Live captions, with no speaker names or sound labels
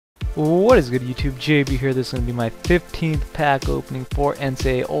What is good, YouTube? JB here. This is going to be my 15th pack opening for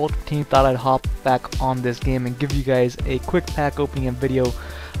NCAA Ultimate. Thought I'd hop back on this game and give you guys a quick pack opening and video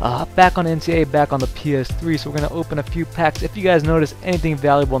back on NCAA, back on the PS3. So we're going to open a few packs. If you guys notice anything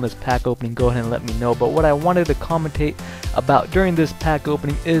valuable in this pack opening, go ahead and let me know. But what I wanted to commentate about during this pack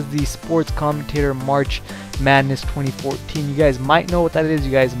opening is the Sports Commentator March Madness 2014. You guys might know what that is.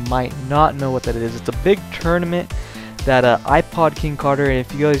 You guys might not know what that is. It's a big tournament that iPod King Carter, and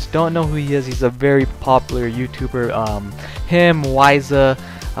if you guys don't know who he is, he's a very popular YouTuber. Him, Wiza,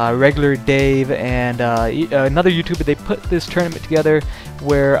 Regular Dave, and another YouTuber, they put this tournament together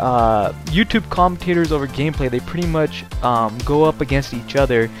where YouTube commentators over gameplay, they pretty much go up against each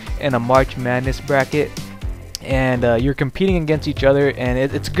other in a March Madness bracket. And you're competing against each other, and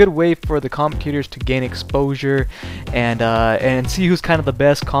it's a good way for the commentators to gain exposure and see who's kind of the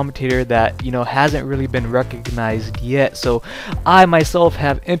best commentator that hasn't really been recognized yet. So I myself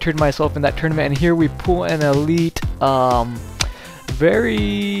have entered myself in that tournament, and here we pull an elite,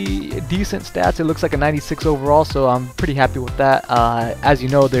 very decent stats. It looks like a 96 overall, so I'm pretty happy with that. As you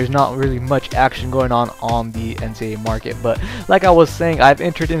know, there's not really much action going on the NCAA market, but like I was saying, I've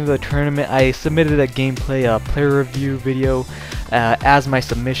entered into the tournament. I submitted a gameplay player review video as my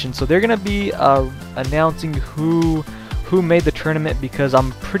submission, so they're gonna be announcing who made the tournament, because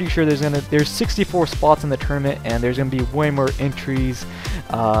I'm pretty sure there's 64 spots in the tournament, and there's gonna be way more entries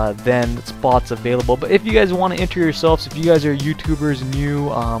than spots available. But if you guys want to enter yourselves, if you guys are YouTubers new,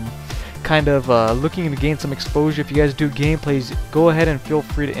 kind of looking to gain some exposure, if you guys do gameplays, go ahead and feel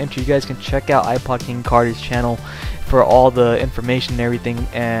free to enter. You guys can check out iPod King Carter's channel for all the information and everything,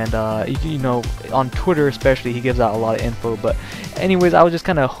 and on Twitter especially, he gives out a lot of info. But anyways, I was just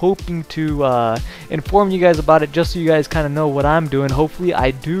kind of hoping to inform you guys about it, just so you guys kind of know what I'm doing. Hopefully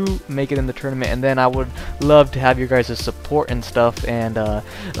I do make it in the tournament, and then I would love to have your guys' support and stuff, and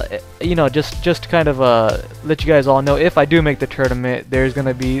just kind of let you guys all know, if I do make the tournament, there's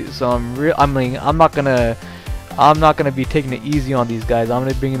gonna be some real, I'm not gonna be taking it easy on these guys. I'm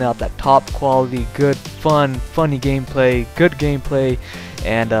gonna be bringing out that top quality, good, funny gameplay, good gameplay,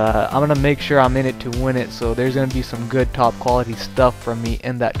 and I'm gonna make sure I'm in it to win it. So there's gonna be some good top quality stuff from me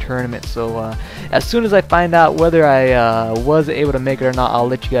in that tournament. So as soon as I find out whether I was able to make it or not, I'll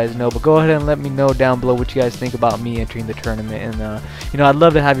let you guys know. But go ahead and let me know down below what you guys think about me entering the tournament, and I'd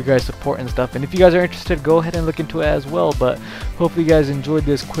love to have you guys support and stuff. And if you guys are interested, go ahead and look into it as well. But hopefully you guys enjoyed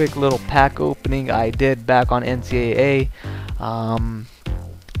this quick little pack opening I did back on NCAA.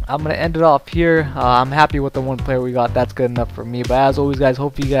 I'm going to end it off here. I'm happy with the one player we got. That's good enough for me. But as always, guys,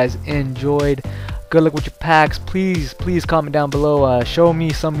 hope you guys enjoyed. Good luck with your packs. Please comment down below. Show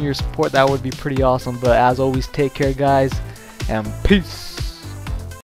me some of your support. That would be pretty awesome. But as always, take care, guys, and peace.